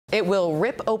It will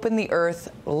rip open the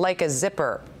earth like a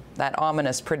zipper. That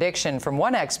ominous prediction from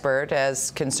one expert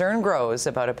as concern grows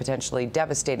about a potentially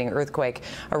devastating earthquake.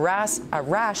 A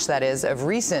rash, that is, of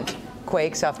recent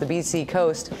quakes off the BC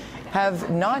coast have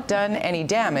not done any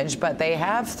damage, but they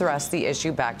have thrust the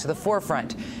issue back to the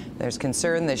forefront. There's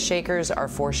concern the shakers are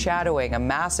foreshadowing a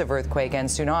massive earthquake and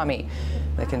tsunami.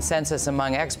 The consensus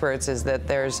among experts is that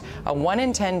there's a 1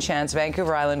 in 10 chance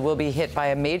Vancouver Island will be hit by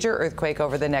a major earthquake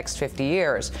over the next 50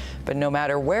 years. But no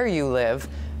matter where you live,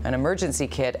 an emergency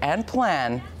kit and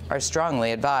plan are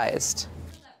strongly advised.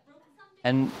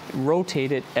 And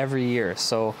rotate it every year.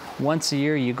 So once a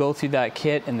year you go through that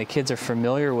kit and the kids are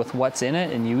familiar with what's in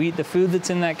it and you eat the food that's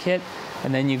in that kit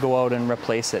and then you go out and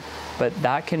replace it. But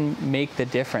that can make the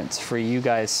difference for you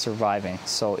guys surviving.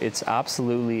 So it's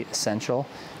absolutely essential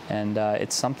and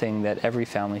it's something that every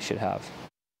family should have.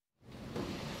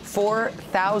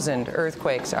 4,000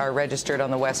 earthquakes are registered on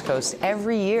the West Coast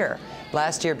every year.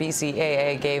 Last year,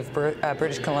 BCAA gave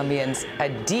British Columbians a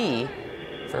D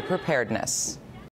for preparedness.